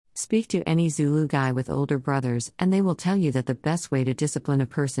Speak to any Zulu guy with older brothers, and they will tell you that the best way to discipline a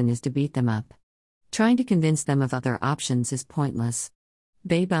person is to beat them up. Trying to convince them of other options is pointless.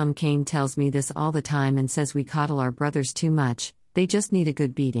 Baybum Kane tells me this all the time and says we coddle our brothers too much, they just need a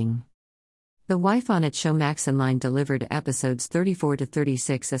good beating. The Wife on It show Max and Line delivered episodes 34 to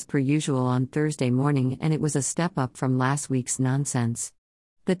 36 as per usual on Thursday morning, and it was a step up from last week's nonsense.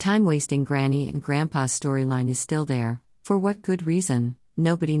 The time-wasting Granny and Grandpa's storyline is still there. For what good reason,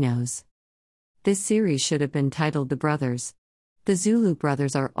 nobody knows. This series should have been titled The Brothers. The Zulu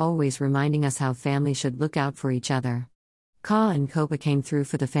brothers are always reminding us how family should look out for each other. Ka and Koba came through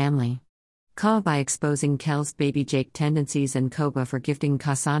for the family. Ka by exposing Kel's baby Jake tendencies, and Koba for gifting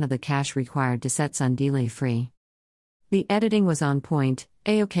Kasana the cash required to set Sandile free. The editing was on point,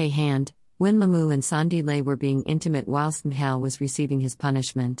 a-okay hand, when Lamu and Sandile were being intimate whilst Mhel was receiving his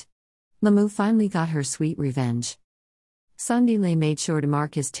punishment. Lamu finally got her sweet revenge. Sandile made sure to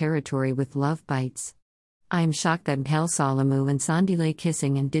mark his territory with love bites. I am shocked that Mhel saw Lamu and Sandile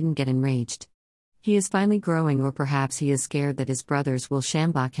kissing and didn't get enraged. He is finally growing, or perhaps he is scared that his brothers will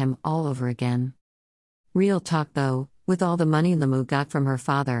shambok him all over again. Real talk though, with all the money Lamu got from her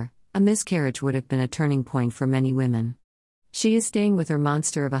father, a miscarriage would have been a turning point for many women. She is staying with her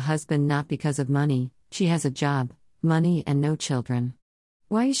monster of a husband not because of money, she has a job, money and no children.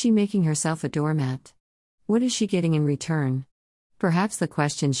 Why is she making herself a doormat? What is she getting in return? Perhaps the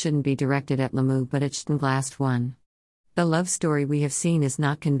question shouldn't be directed at Lamu but at Shnglast one. The love story we have seen is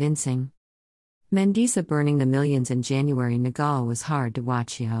not convincing. Mendisa burning the millions in January Nagal was hard to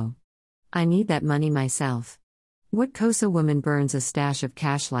watch. Yo. I need that money myself. What Xhosa woman burns a stash of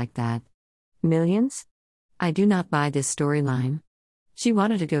cash like that? Millions? I do not buy this storyline. She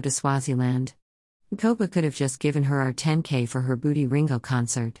wanted to go to Swaziland. Koba could have just given her our 10K for her Booty Ringo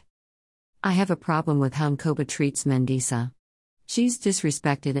concert. I have a problem with how Koba treats Mendisa. She's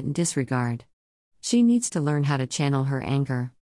disrespected and disregard. She needs to learn how to channel her anger.